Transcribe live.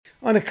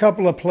on a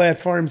couple of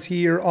platforms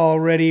here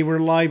already. We're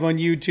live on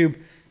YouTube.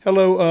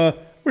 Hello.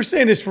 We're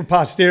saying this for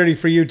posterity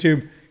for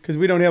YouTube because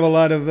we don't have a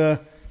lot of.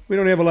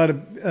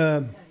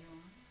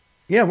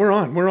 Yeah, we're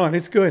on.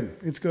 It's good.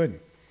 It's good.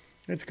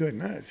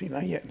 No, see,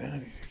 not yet. Now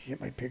get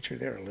my picture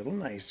there a little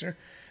nicer.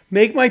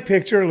 Make my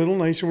picture a little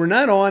nicer. We're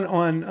not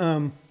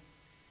on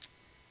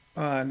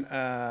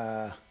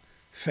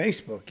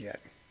Facebook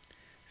yet.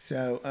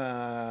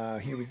 So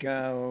here we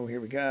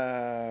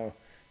go.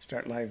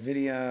 Start live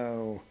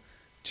video.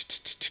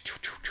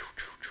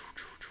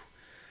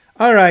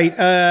 All right.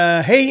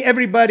 Hey,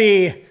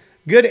 everybody.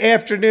 Good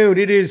afternoon.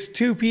 It is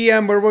 2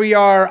 p.m. where we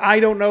are.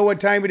 I don't know what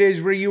time it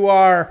is where you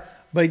are,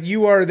 but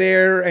you are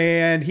there,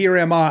 and here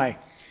am I.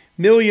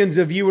 Millions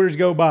of viewers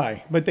go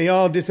by, but they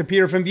all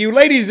disappear from view.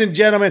 Ladies and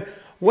gentlemen,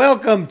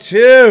 welcome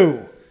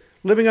to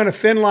Living on a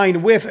Thin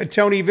Line with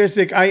Tony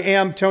Visick. I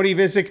am Tony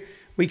Visick.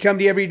 We come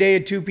to you every day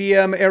at 2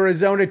 p.m.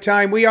 Arizona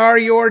time. We are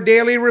your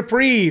daily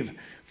reprieve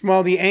from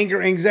all the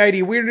anger,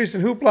 anxiety, weirdness,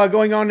 and hoopla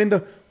going on in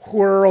the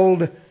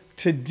world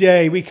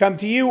today. We come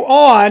to you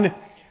on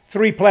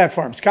 3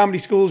 platforms: Comedy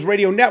Schools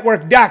Radio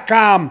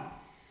Network.com,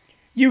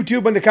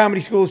 YouTube on the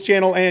Comedy Schools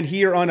channel, and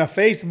here on a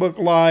Facebook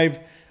Live.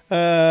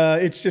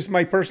 It's just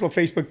my personal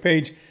Facebook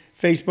page,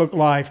 Facebook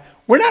Live.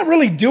 We're not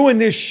really doing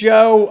this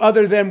show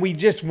other than we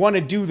just want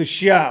to do the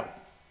show.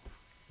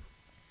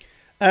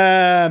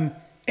 And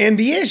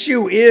the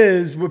issue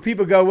is where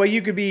people go, well,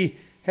 you could be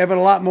having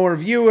a lot more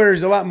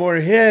viewers, a lot more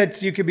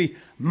hits. You could be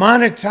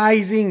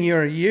monetizing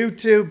your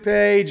YouTube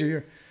page or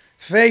your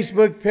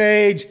Facebook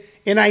page.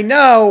 And I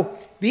know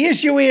the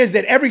issue is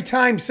that every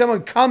time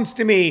someone comes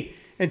to me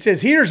and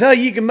says, here's how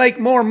you can make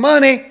more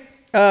money,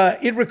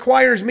 it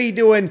requires me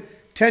doing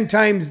 10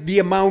 times the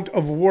amount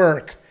of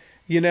work,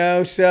 so every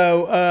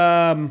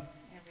time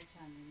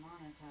you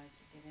monetize,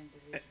 you get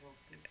individual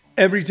people.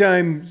 Every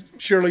time,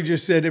 Shirley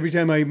just said, every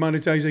time I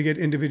monetize, I get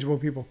individual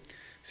people.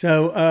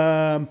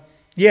 So,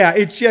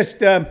 it's just,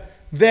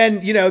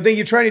 then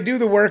you're trying to do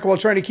the work while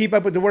trying to keep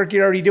up with the work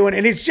you're already doing.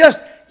 And it's just,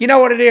 you know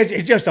what it is?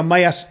 It's just a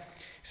mess.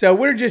 So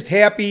we're just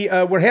happy.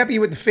 We're happy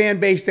with the fan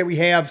base that we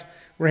have.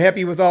 We're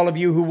happy with all of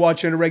you who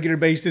watch on a regular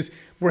basis.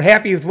 We're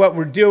happy with what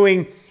we're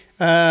doing.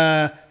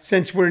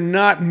 Since we're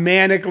not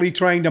manically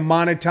trying to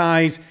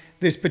monetize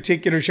this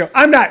particular show.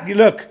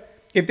 Look,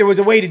 if there was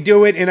a way to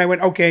do it and I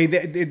went, okay,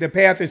 the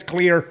path is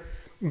clear,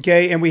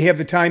 okay, and we have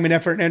the time and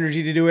effort and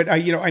energy to do it,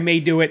 I may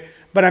do it,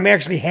 but I'm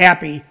actually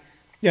happy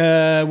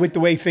with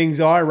the way things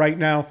are right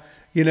now,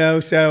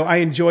 so I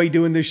enjoy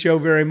doing this show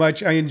very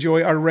much. I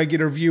enjoy our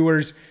regular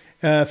viewers,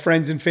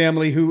 friends and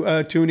family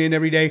who tune in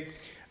every day.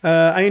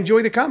 I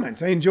enjoy the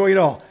comments. I enjoy it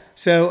all.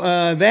 So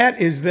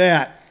that is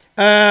that.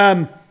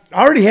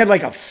 I already had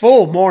like a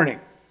full morning.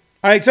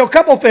 All right, so a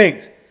couple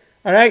things.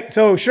 All right,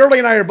 so Shirley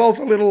and I are both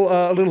a little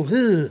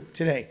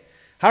today.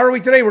 How are we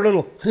today? We're a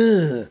little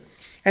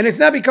and it's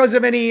not because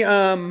of any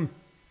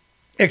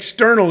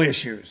external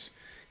issues.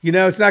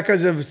 It's not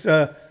because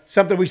of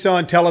something we saw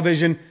on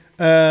television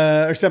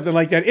or something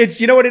like that. It's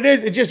what it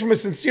is. It's just from a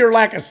sincere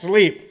lack of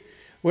sleep.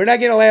 We're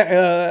not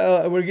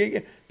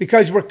getting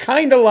because we're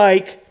kind of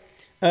like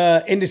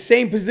in the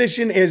same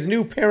position as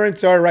new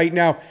parents are right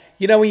now.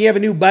 When you have a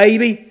new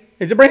baby.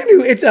 It's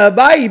a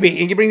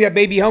baby, and you bring that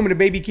baby home, and the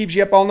baby keeps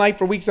you up all night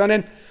for weeks on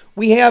end.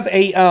 We have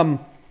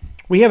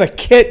a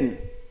kitten.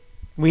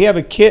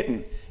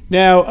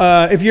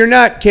 Now, if you're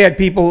not cat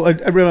people, I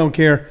really don't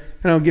care.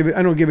 I don't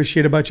give a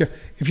shit about you.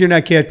 If you're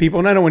not cat people,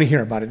 and I don't want to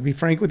hear about it, to be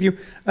frank with you.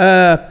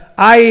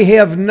 I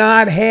have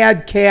not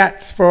had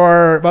cats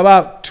for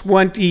about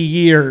 20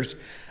 years.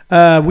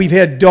 We've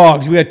had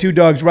dogs. We had 2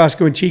 dogs,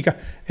 Roscoe and Chica,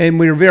 and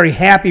we were very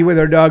happy with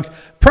our dogs.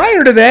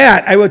 Prior to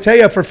that, I will tell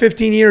you, for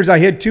 15 years, I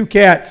had 2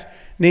 cats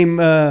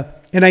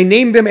and I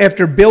named them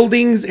after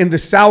buildings in the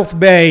South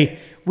Bay,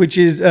 which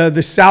is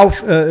the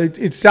south.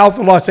 It's south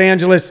of Los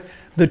Angeles,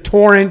 the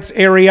Torrance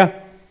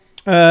area,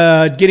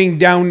 getting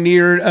down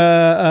near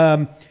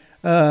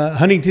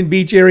Huntington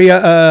Beach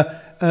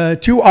area.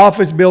 2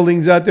 office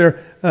buildings out there.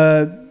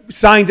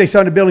 Signs I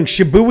saw in the building: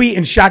 Shibui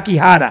and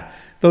Shakihara.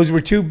 Those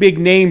were 2 big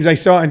names I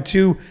saw in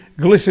 2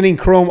 glistening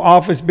chrome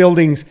office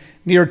buildings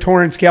near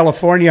Torrance,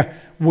 California,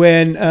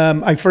 when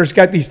I first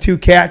got these 2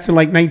 cats in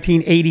like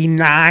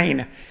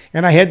 1989.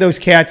 And I had those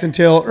cats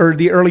until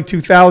the early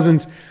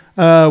 2000s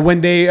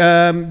when they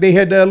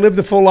had lived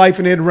a full life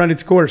and they had run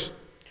its course.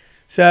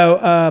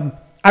 So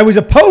I was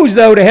opposed,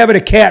 though, to having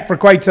a cat for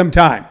quite some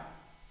time.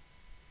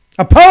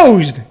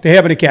 Opposed to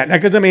having a cat.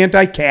 Not because I'm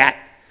anti-cat,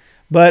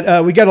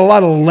 but we got a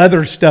lot of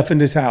leather stuff in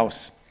this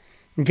house.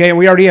 Okay, and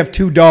we already have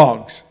 2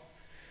 dogs.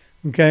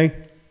 Okay,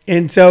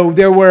 and so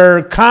there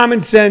were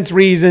common sense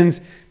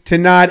reasons to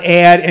not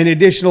add an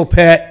additional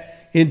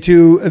pet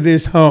into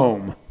this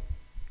home.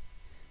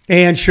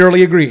 And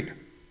Shirley agreed.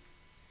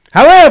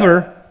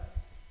 However,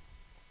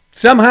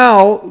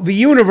 somehow the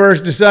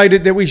universe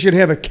decided that we should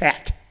have a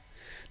cat.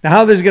 Now,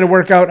 how this is going to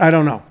work out, I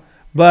don't know.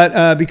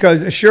 But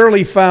because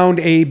Shirley found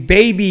a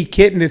baby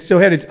kitten that still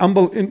had its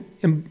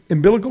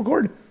umbilical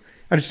cord.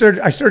 I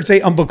started to say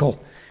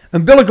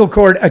umbilical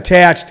cord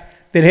attached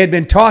that had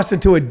been tossed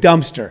into a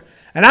dumpster.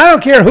 And I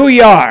don't care who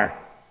you are.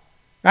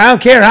 I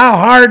don't care how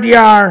hard you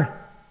are.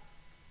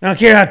 I don't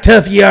care how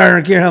tough you are. I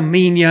don't care how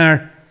mean you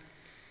are.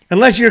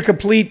 Unless you're a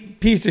complete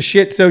piece of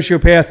shit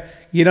sociopath,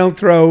 you don't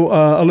throw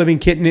a living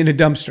kitten in a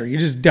dumpster. You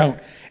just don't.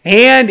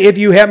 And if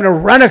you happen to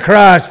run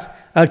across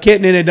a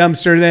kitten in a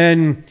dumpster,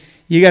 then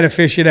you got to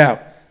fish it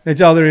out. That's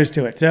all there is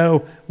to it.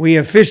 So we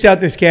have fished out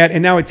this cat,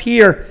 and now it's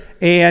here,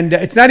 and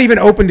it's not even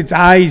opened its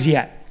eyes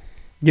yet.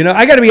 You know,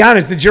 I got to be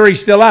honest, the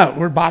jury's still out.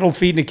 We're bottle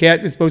feeding a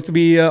cat that's supposed to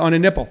be on a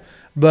nipple.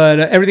 But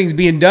everything's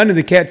being done, and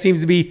the cat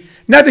seems to be...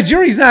 Now, the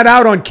jury's not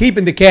out on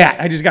keeping the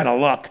cat. I just got to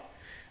look.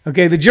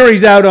 Okay, the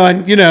jury's out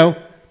on, you know,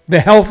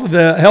 the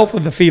health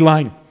of the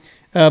feline.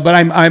 But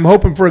I'm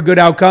hoping for a good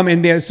outcome,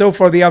 and so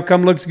far the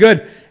outcome looks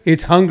good.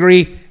 It's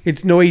hungry,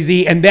 it's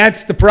noisy, and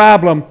that's the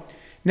problem.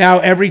 Now,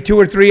 every 2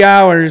 or 3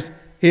 hours,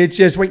 it's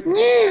just like,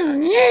 meow,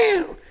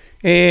 meow.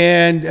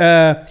 And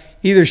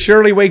either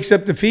Shirley wakes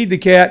up to feed the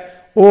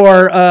cat,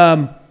 or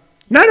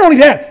not only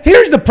that,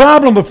 here's the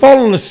problem with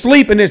falling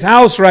asleep in this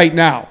house right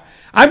now.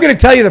 I'm going to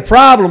tell you the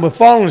problem with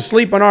falling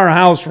asleep in our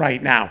house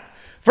right now.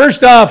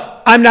 First off,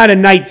 I'm not a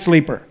night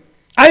sleeper.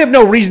 I have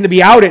no reason to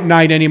be out at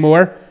night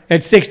anymore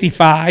at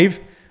 65.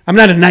 I'm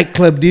not a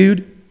nightclub dude.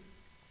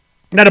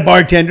 I'm not a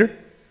bartender.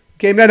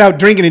 Okay, I'm not out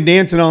drinking and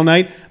dancing all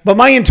night. But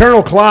my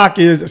internal clock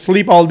is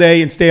sleep all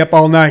day and stay up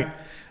all night.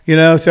 You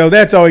know, so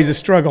that's always a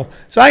struggle.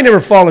 So I never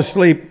fall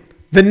asleep.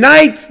 The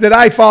nights that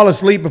I fall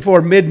asleep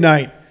before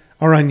midnight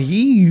are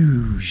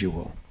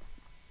unusual.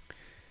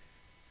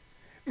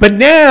 But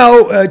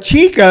now,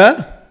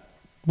 Chica,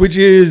 which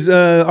is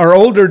our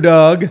older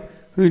dog,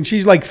 and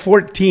she's like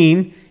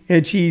 14,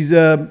 and she's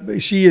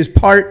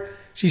part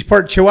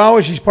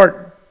Chihuahua, she's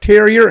part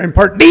Terrier, and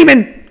part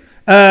Demon.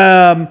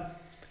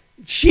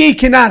 She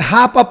cannot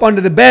hop up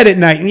onto the bed at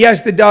night. And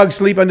yes, the dogs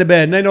sleep on the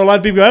bed. And I know a lot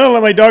of people go, I don't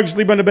let my dog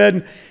sleep on the bed.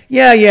 And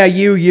yeah,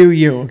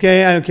 you.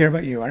 Okay, I don't care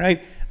about you, all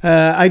right?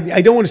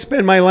 I don't want to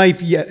spend my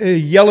life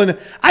yelling.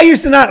 I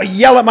used to not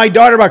yell at my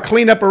daughter about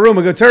cleaning up her room.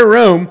 I go, it's her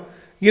room.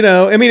 You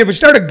know, I mean, if it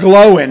started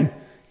glowing,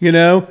 you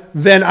know,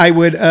 then I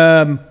would,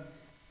 I'd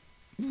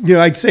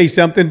say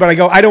something. But I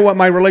go, I don't want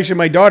my relation with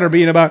my daughter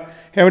being about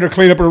having her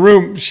clean up her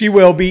room. She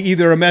will be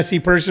either a messy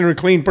person or a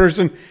clean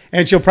person.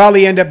 And she'll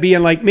probably end up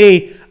being like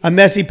me, a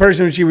messy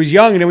person when she was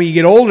young. And then when you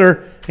get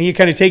older and you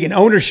kind of take an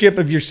ownership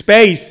of your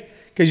space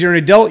because you're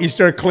an adult, you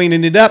start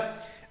cleaning it up.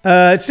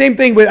 Same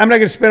thing with, I'm not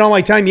going to spend all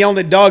my time yelling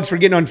at dogs for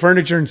getting on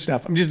furniture and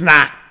stuff. I'm just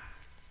not.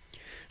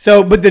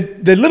 So, but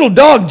the little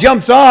dog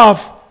jumps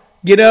off,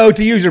 you know,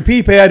 to use her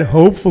pee pad,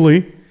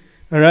 hopefully,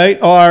 all right,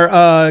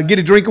 or get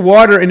a drink of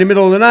water in the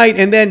middle of the night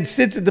and then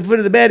sits at the foot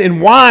of the bed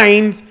and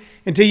whines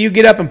until you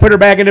get up and put her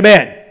back into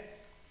bed.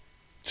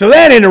 So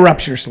that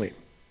interrupts your sleep.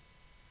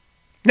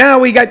 Now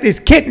we got this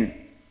kitten,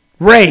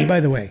 Ray,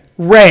 by the way.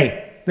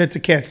 Ray, that's the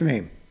cat's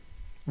name.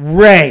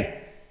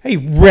 Ray. Hey,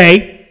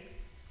 Ray.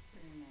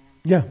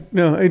 Yeah,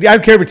 no, I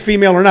don't care if it's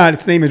female or not.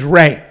 Its name is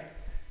Ray.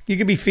 You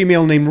could be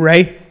female named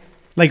Ray,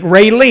 like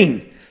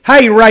Raylene.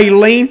 Hi,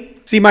 Raylene.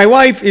 See, my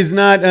wife is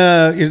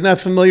not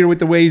familiar with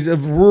the ways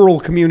of rural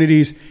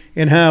communities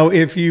and how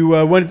if you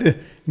wanted to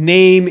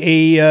name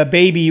a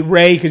baby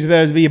Ray because you thought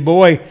it was to be a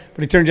boy,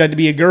 but it turns out to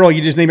be a girl,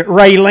 you just name it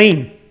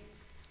Raylene,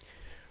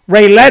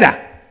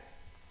 Rayletta,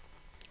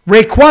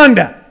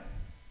 Rayquanda.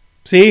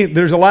 See,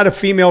 there's a lot of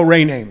female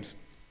Ray names.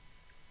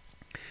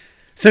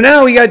 So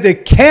now we got the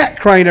cat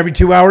crying every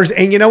 2 hours,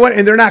 and you know what?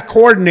 And they're not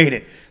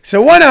coordinated.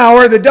 So 1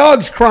 hour, the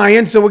dog's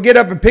crying, so we'll get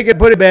up and pick it,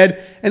 put it in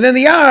bed. And then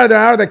the other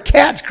hour, the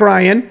cat's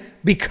crying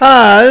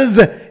because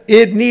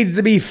it needs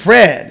to be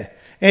fed.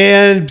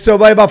 And so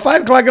by about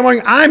 5 o'clock in the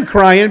morning, I'm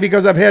crying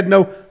because I've had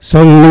no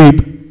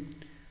sleep.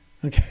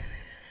 Okay.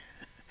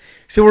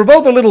 So we're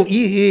both a little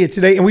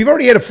today, and we've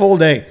already had a full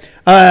day.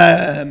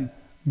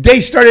 Day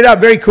started out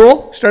very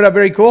cool.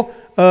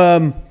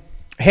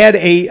 Had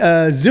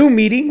a Zoom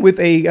meeting with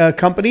a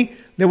company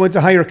that wants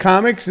to hire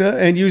comics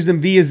and use them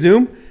via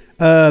Zoom.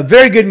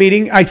 Very good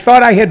meeting. I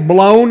thought I had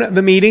blown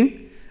the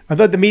meeting. I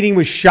thought the meeting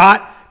was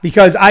shot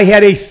because I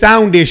had a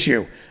sound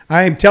issue.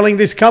 I am telling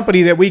this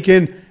company that we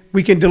can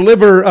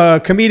deliver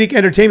comedic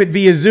entertainment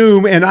via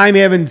Zoom, and I'm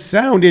having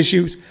sound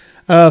issues.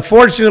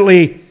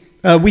 Fortunately,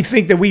 we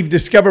think that we've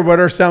discovered what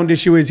our sound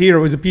issue is here.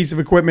 It was a piece of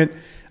equipment.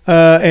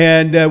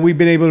 And we've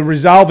been able to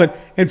resolve it.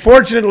 And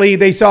fortunately,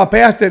 they saw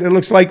past it. It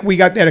looks like we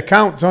got that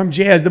account, so I'm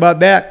jazzed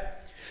about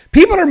that.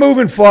 People are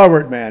moving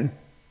forward, man.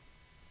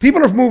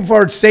 People are moving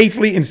forward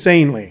safely and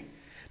sanely.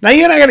 Now,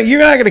 you're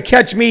not gonna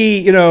catch me,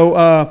 you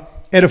know,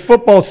 at a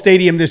football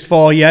stadium this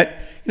fall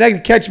yet. You're not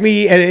gonna catch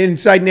me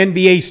inside an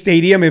NBA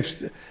stadium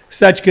if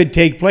such could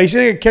take place.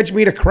 You're not gonna catch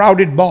me at a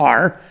crowded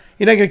bar.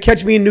 You're not gonna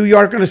catch me in New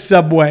York on a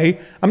subway.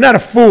 I'm not a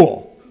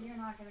fool.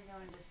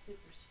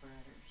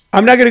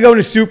 I'm not going to go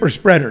into super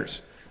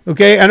spreaders,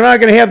 okay? And I'm not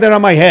going to have that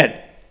on my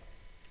head.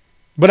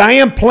 But I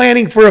am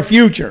planning for a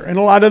future, and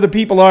a lot of other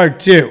people are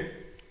too.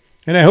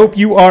 And I hope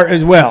you are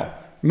as well.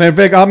 Matter of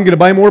fact, I'm going to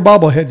buy more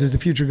bobbleheads as the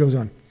future goes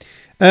on.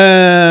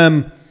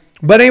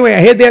 But anyway,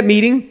 I had that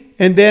meeting,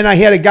 and then I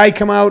had a guy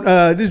come out.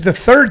 This is the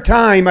third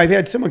time I've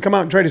had someone come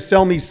out and try to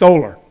sell me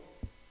solar.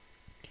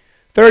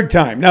 Third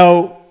time.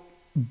 Now,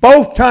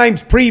 both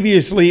times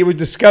previously, it was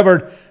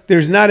discovered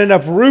there's not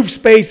enough roof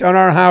space on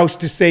our house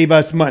to save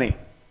us money.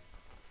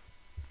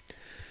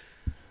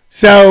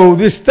 So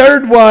this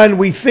third one,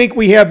 we think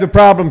we have the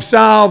problem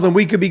solved and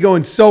we could be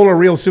going solar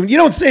real soon. You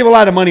don't save a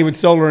lot of money with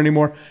solar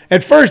anymore.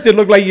 At first, it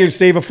looked like you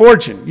save a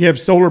fortune. You have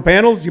solar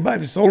panels, you buy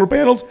the solar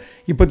panels,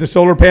 you put the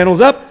solar panels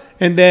up,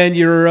 and then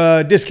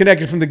you're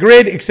disconnected from the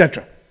grid,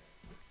 etc.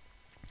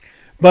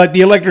 But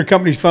the electric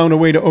companies found a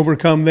way to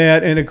overcome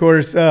that. And of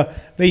course,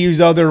 they use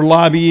other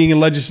lobbying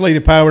and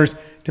legislative powers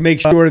to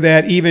make sure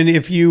that even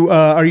if you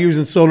are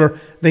using solar,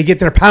 they get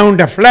their pound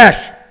of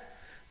flesh.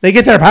 They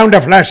get their pound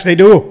of flesh, they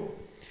do.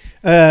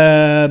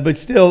 But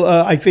still,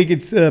 I think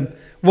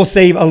we'll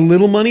save a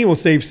little money. We'll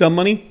save some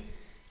money.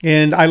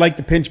 And I like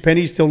to pinch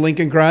pennies till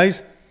Lincoln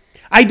cries.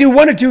 I do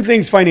one of two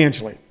things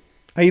financially.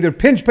 I either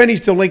pinch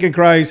pennies till Lincoln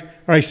cries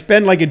or I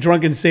spend like a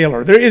drunken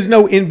sailor. There is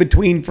no in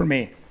between for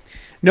me.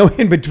 No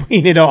in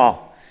between at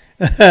all.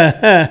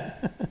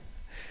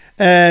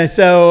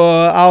 So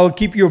I'll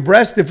keep you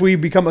abreast if we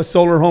become a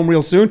solar home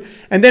real soon.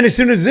 And then as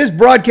soon as this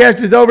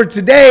broadcast is over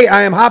today,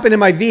 I am hopping in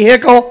my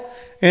vehicle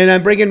and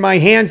I'm bringing my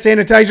hand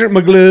sanitizer,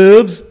 my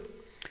gloves,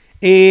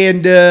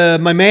 and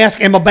my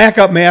mask and my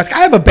backup mask.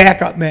 I have a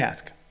backup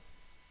mask.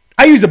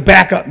 I use a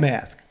backup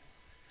mask.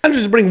 I don't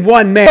just bring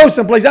one mask. Go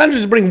someplace, I don't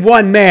just bring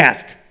one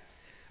mask.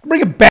 I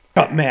bring a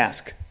backup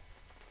mask.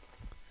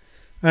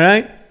 All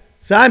right?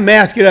 So I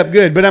mask it up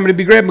good, but I'm going to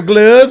be grabbing my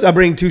gloves. I'll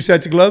bring 2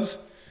 sets of gloves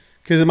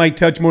because it might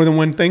touch more than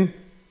one thing.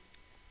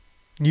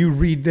 You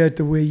read that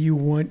the way you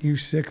want, you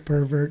sick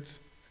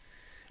perverts.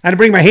 I'm going to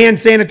bring my hand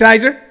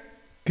sanitizer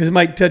because it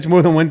might touch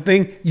more than one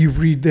thing. You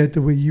read that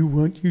the way you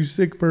want, you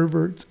sick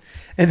perverts.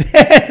 And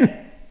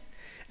then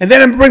I'm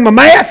going to bring my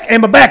mask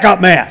and my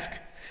backup mask.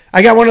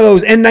 I got one of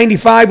those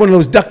N95, one of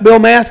those duckbill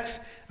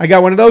masks. I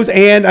got one of those,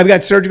 and I've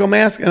got surgical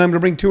masks, and I'm going to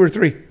bring 2 or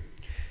 3.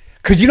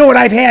 Because you know what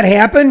I've had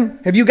happen?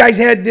 Have you guys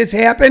had this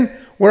happen?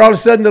 Where all of a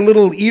sudden the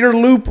little ear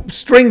loop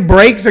string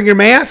breaks on your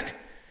mask?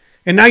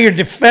 And now you're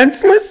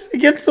defenseless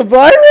against the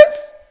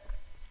virus?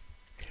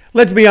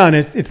 Let's be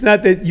honest. It's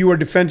not that you are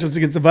defenseless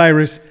against the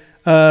virus.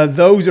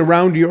 Those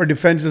around you are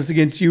defenseless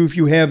against you if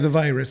you have the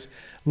virus.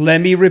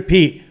 Let me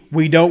repeat.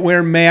 We don't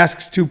wear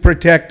masks to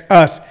protect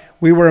us.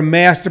 We wear a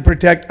mask to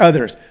protect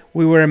others.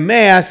 We wear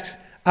masks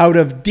out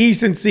of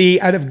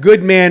decency, out of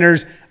good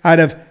manners, out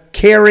of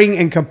caring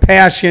and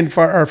compassion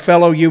for our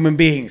fellow human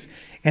beings.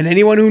 And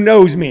anyone who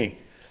knows me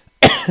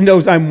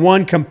knows I'm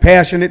one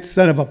compassionate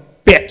son of a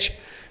bitch.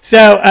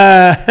 So,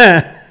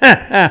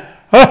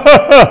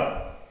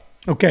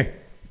 okay.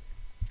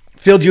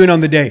 Filled you in on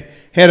the day.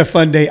 Had a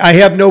fun day. I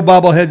have no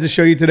bobbleheads to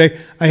show you today.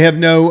 I have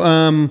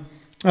no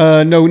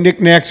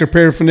knickknacks or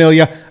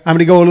paraphernalia. I'm going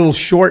to go a little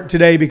short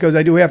today because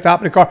I do have to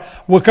hop in the car.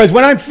 Well, because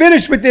when I'm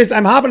finished with this,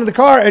 I'm hopping in the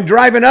car and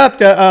driving up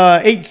to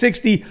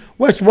 860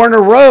 West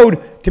Warner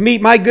Road to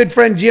meet my good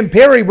friend Jim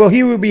Perry. Well,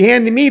 he will be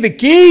handing me the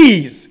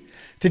keys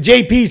to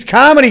JP's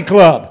Comedy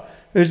Club.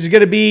 This is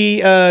going to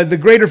be the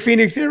Greater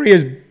Phoenix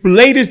area's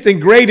latest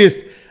and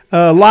greatest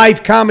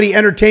live comedy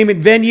entertainment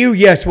venue.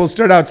 Yes, we'll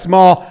start out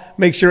small.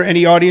 Make sure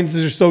any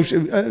audiences are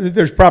social.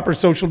 There's proper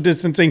social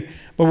distancing.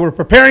 But we're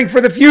preparing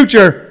for the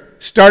future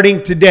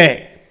starting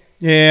today.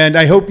 And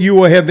I hope you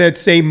will have that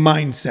same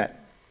mindset.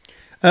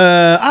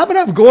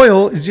 Abhinav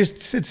Goyal has just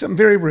said something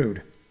very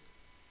rude.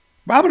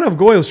 Abhinav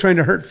Goyal is trying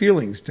to hurt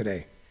feelings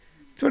today.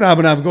 That's what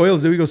Abhinav Goyal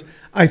is doing. He goes,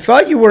 I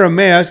thought you wore a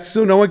mask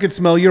so no one could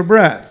smell your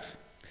breath.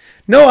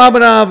 No,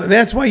 Abhinav,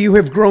 that's why you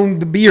have grown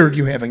the beard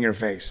you have on your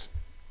face.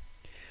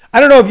 I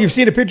don't know if you've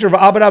seen a picture of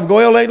Abhinav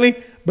Goyal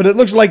lately, but it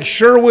looks like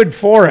Sherwood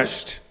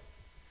Forest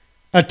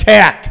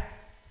attacked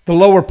the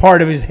lower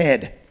part of his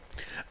head.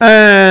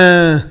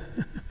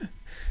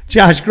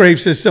 Josh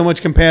Graves says so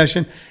much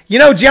compassion. You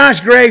know, Josh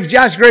Graves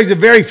is a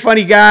very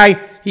funny guy.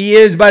 He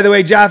is, by the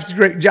way, Josh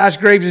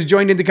Graves has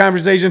joined in the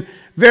conversation.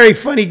 Very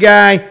funny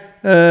guy.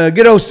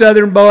 Good old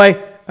Southern boy.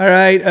 All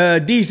right.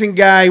 Decent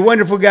guy.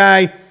 Wonderful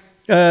guy.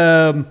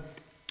 And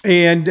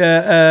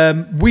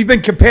we've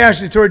been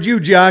compassionate towards you,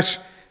 Josh,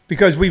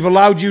 because we've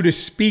allowed you to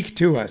speak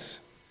to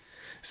us.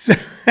 So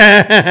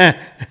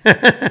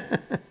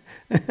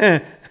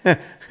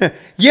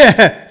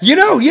yeah, you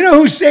know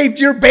who saved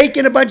your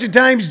bacon a bunch of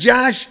times,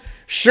 Josh?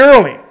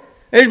 Shirley.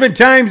 There's been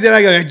times that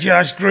I go,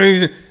 Josh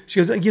Graves. She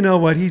goes, you know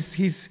what?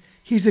 He's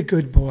a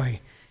good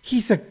boy.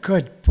 He's a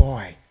good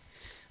boy.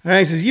 All right,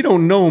 he says, you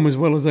don't know him as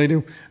well as I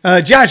do.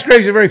 Josh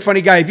Graves is a very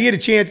funny guy. If you had a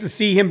chance to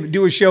see him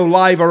do a show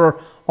live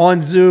or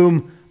on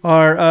Zoom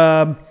or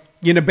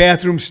in a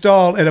bathroom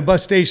stall at a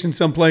bus station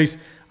someplace,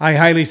 I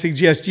highly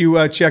suggest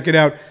you check it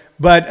out.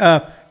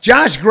 But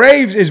Josh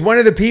Graves is one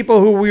of the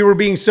people who we were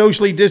being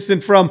socially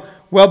distant from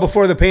well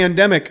before the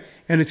pandemic,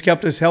 and it's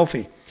kept us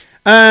healthy.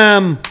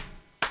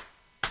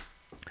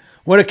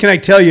 What can I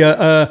tell you?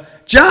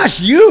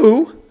 Josh,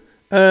 you,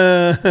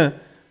 Tina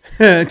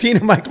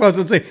Michael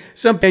will say,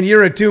 and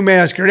you're a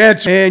two-masker.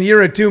 And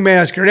you're a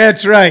two-masker.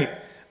 That's right.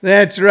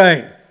 That's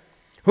right.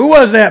 Who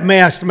was that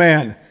masked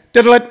man?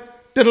 Let's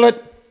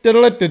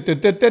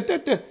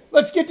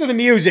get to the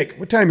music.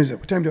 What time is it?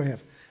 What time do I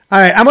have? All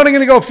right, I'm only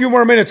going to go a few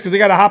more minutes because I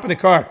got to hop in the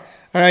car.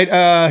 All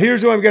right,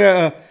 here's what I'm going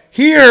to...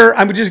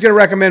 I'm just going to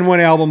recommend one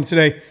album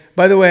today.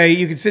 By the way,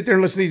 you can sit there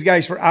and listen to these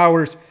guys for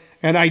hours,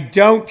 and I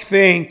don't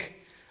think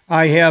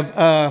I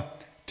have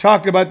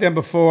talked about them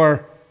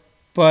before,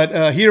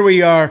 but here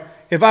we are.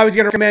 If I was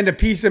going to recommend a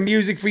piece of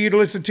music for you to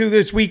listen to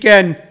this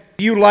weekend,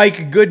 if you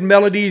like good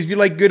melodies, if you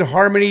like good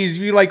harmonies,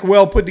 if you like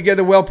well put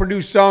together, well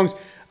produced songs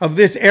of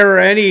this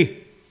era,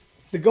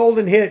 the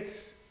golden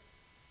hits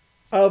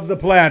of the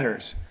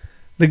Platters.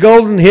 The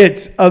golden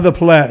hits of the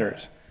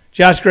Platters.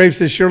 Josh Graves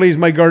says, Shirley is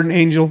my garden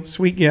angel.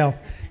 Sweet gal.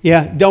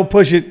 Yeah, don't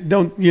push it.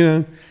 Don't, Thank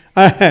you, John.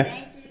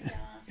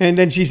 And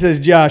then she says,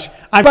 Josh.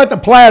 I'm about the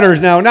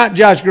Platters now, not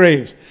Josh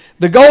Graves.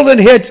 The golden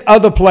hits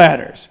of the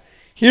Platters.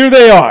 Here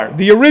they are,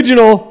 the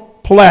original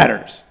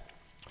Platters.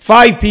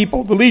 5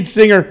 people. The lead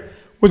singer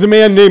was a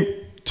man named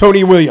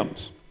Tony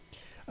Williams.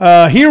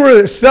 Here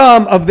were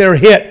some of their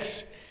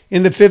hits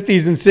in the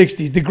 50s and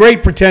 60s. The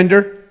Great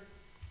Pretender.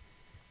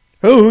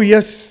 Oh,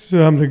 yes,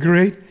 I'm the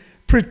Great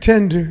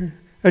Pretender.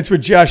 That's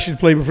what Josh should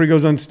play before he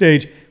goes on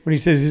stage when he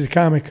says he's a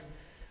comic.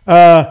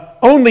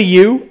 Only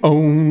You.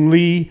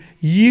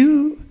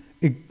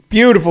 A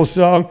beautiful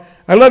song.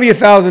 I Love You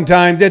 1,000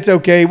 Times. That's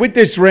okay. With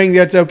This Ring,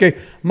 that's okay.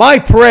 My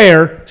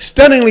Prayer.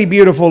 Stunningly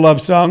beautiful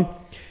love song.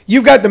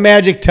 You've Got the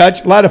Magic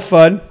Touch. A lot of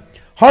fun.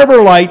 Harbor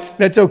Lights.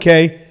 That's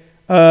okay.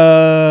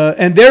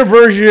 And their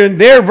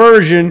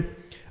version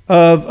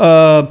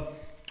of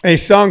a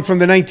song from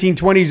the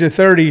 1920s or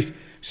 30s,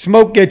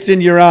 Smoke Gets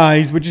in Your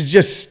Eyes, which is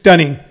just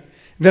stunning.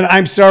 Then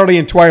I'm Sorry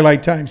in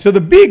Twilight Time. So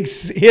the big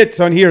hits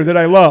on here that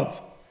I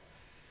love.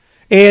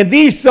 And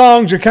these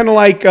songs are kind of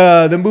like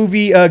the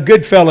movie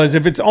Goodfellas.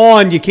 If it's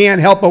on, you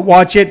can't help but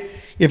watch it.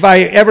 If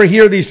I ever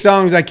hear these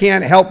songs, I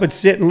can't help but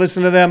sit and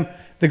listen to them.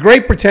 The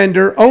Great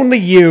Pretender, Only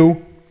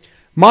You,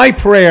 My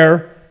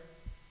Prayer,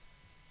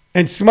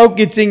 and Smoke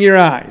Gets in Your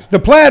Eyes. The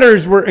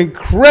Platters were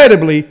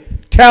incredibly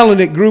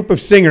talented group of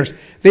singers.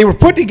 They were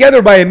put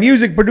together by a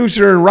music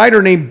producer and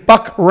writer named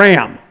Buck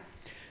Ram.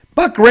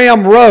 Buck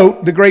Ram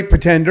wrote The Great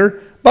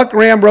Pretender. Buck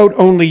Ram wrote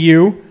Only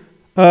You.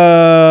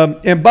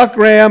 And Buck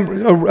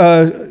Ram,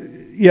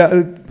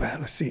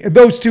 let's see,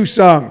 those 2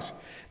 songs.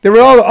 There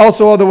were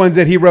also other ones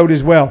that he wrote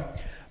as well.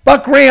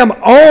 Buck Ram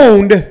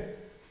owned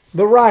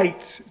the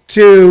rights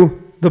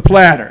to the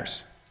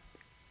Platters.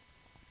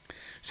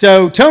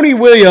 So Tony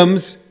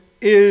Williams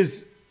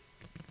is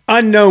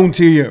unknown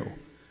to you,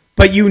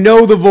 but you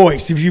know the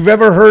voice. If you've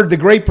ever heard The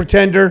Great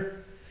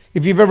Pretender,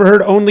 if you've ever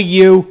heard Only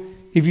You,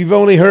 if you've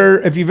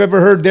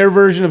ever heard their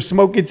version of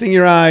Smoke Gets in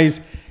Your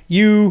Eyes,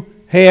 you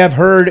have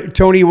heard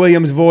Tony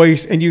Williams'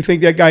 voice, and you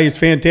think that guy is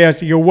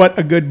fantastic. You go, what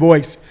a good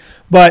voice.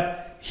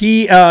 But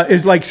he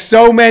is like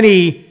so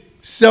many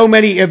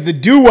of the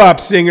doo-wop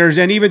singers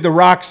and even the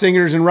rock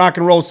singers and rock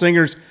and roll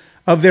singers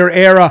of their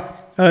era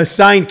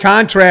signed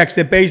contracts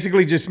that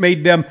basically just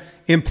made them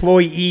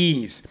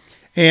employees.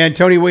 And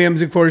Tony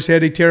Williams, of course,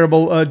 had a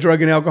terrible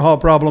drug and alcohol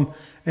problem,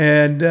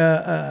 and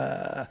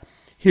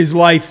his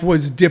life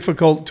was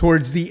difficult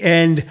towards the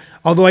end.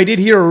 Although I did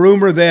hear a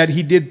rumor that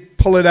he did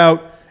pull it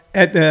out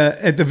at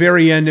the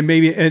very end, and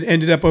maybe it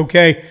ended up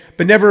okay,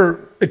 but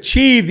never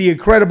achieved the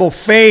incredible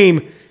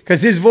fame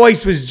because his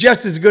voice was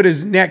just as good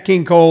as Nat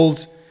King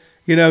Cole's,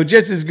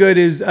 just as good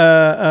as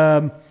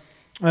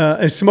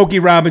Smokey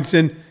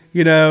Robinson,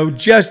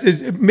 just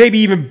as maybe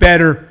even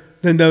better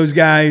than those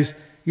guys,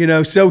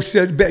 just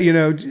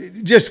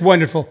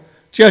wonderful,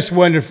 just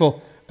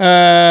wonderful.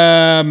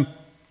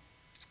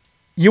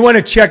 You want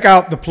to check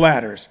out the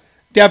Platters?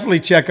 Definitely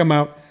check them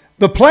out.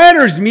 The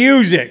Platters'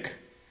 music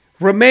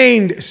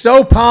remained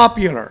so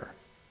popular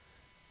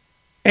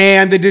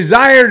and the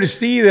desire to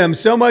see them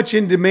so much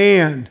in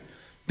demand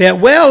that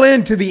well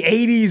into the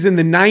 80s and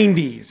the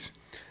 90s,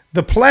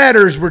 the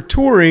Platters were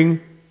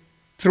touring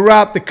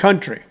throughout the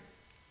country.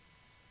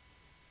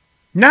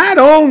 Not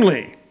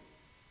only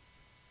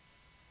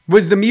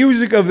was the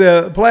music of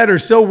the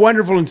Platters so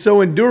wonderful and so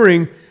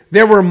enduring,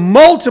 there were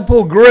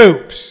multiple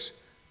groups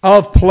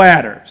of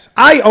Platters.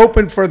 I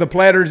opened for the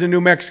Platters in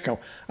New Mexico.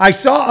 I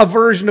saw a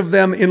version of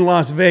them in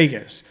Las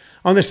Vegas.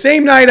 On the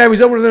same night I was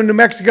over to New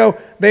Mexico,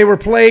 they were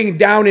playing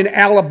down in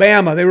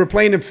Alabama. They were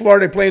playing in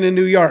Florida, playing in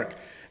New York.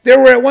 There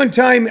were at one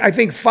time, I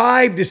think,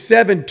 5 to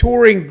 7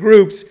 touring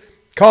groups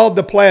called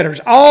the Platters,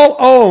 all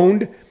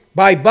owned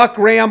by Buck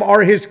Ram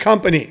or his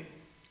company.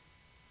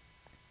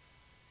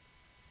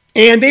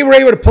 And they were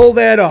able to pull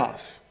that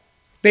off.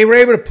 They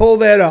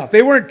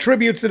weren't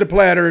tributes to the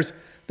Platters.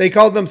 They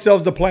called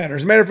themselves the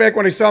Platters. As a matter of fact,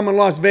 when I saw them in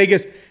Las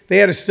Vegas, they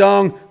had a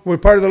song where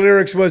part of the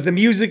lyrics was, "The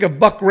music of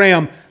Buck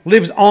Ram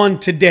lives on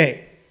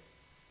today."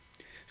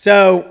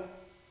 So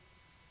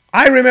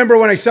I remember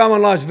when I saw them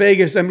in Las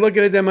Vegas, I'm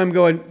looking at them, I'm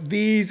going,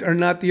 these are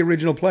not the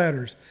original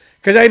Platters.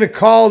 Because I even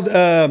called,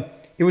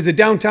 it was a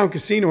downtown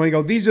casino, and I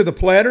go, these are the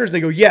Platters? They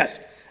go, yes.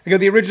 I go,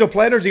 the original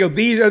Platters? They go,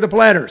 these are the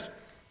Platters.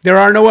 There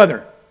are no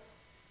other.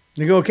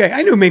 They go, okay.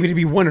 I knew maybe to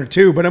be 1 or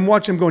 2, but I'm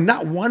watching them going,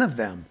 not one of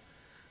them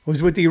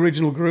was with the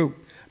original group.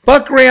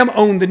 Buck Ram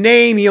owned the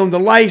name, he owned the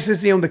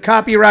license, he owned the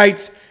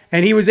copyrights,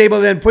 And he was able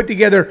to then put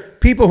together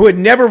people who had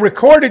never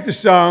recorded the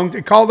songs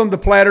and call them the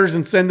Platters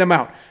and send them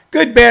out.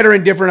 Good, bad, or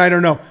indifferent, I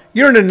don't know.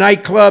 You're in a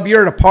nightclub,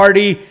 you're at a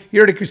party,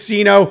 you're at a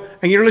casino,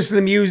 and you're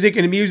listening to music,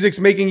 and the music's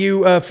making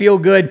you feel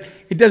good.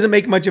 It doesn't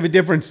make much of a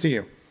difference to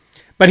you.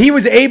 But he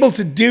was able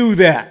to do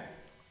that.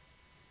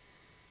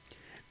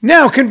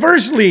 Now,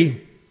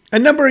 conversely, a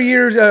number of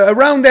years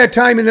around that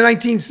time in the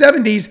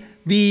 1970s,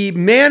 the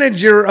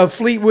manager of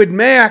Fleetwood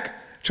Mac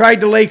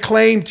tried to lay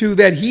claim to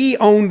that he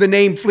owned the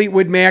name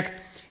Fleetwood Mac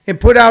and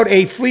put out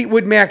a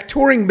Fleetwood Mac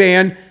touring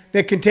band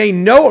that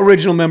contained no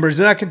original members,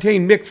 did not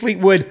contain Mick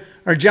Fleetwood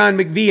or John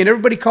McVie, and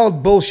everybody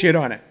called bullshit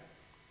on it.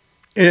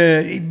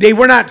 They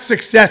were not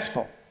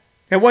successful.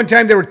 At one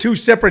time, there were two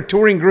separate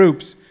touring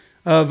groups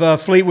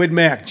of Fleetwood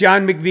Mac,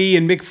 John McVie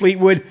and Mick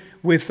Fleetwood,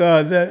 with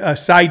the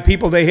side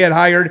people they had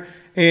hired,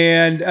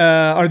 and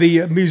or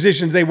the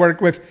musicians they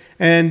worked with,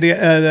 and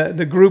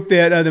the group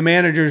that the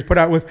managers put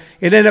out with.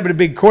 It ended up in a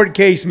big court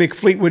case. Mick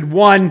Fleetwood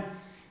won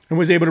and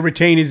was able to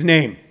retain his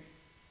name.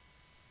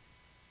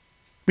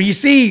 But you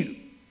see,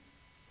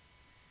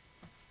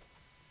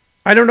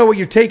 I don't know what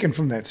you're taking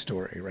from that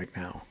story right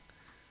now.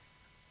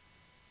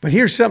 But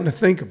here's something to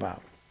think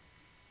about.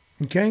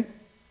 Okay?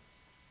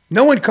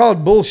 No one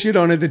called bullshit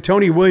on it that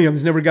Tony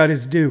Williams never got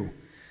his due.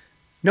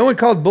 No one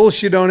called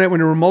bullshit on it when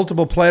there were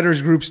multiple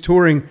Platters groups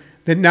touring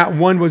that not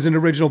one was an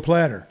original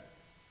Platter.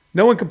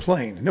 No one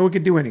complained. No one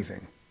could do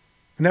anything.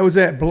 And that was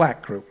that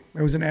black group.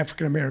 That was an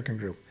African-American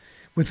group.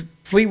 With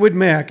Fleetwood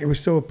Mac, it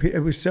was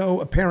so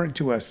apparent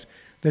to us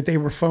that they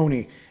were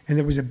phony, and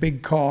there was a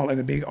big call and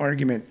a big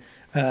argument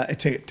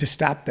to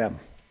stop them.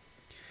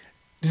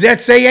 Does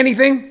that say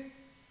anything?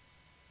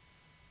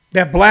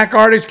 That black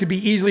artists could be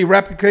easily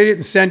replicated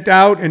and sent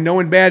out, and no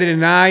one batted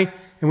an eye.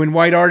 And when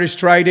white artists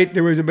tried it,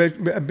 there was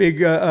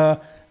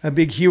a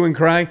big hue and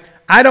cry.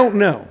 I don't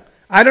know.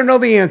 I don't know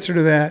the answer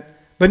to that.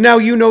 But now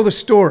you know the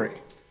story,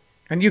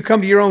 and you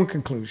come to your own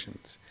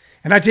conclusions.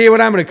 And I tell you what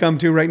I'm going to come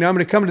to right now. I'm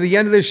going to come to the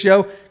end of this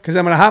show because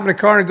I'm going to hop in the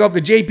car and go up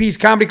to JP's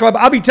Comedy Club.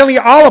 I'll be telling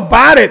you all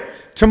about it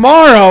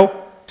tomorrow.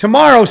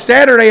 Tomorrow,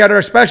 Saturday, at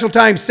our special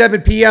time,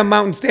 7 p.m.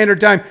 Mountain Standard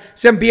Time,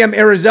 7 p.m.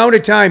 Arizona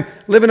time,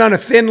 living on a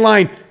thin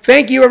line.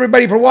 Thank you,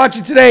 everybody, for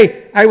watching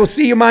today. I will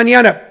see you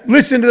mañana.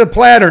 Listen to the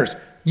Platters.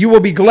 You will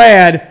be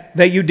glad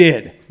that you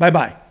did.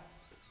 Bye-bye.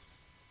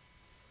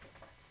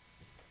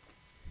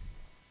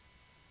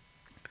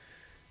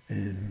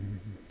 And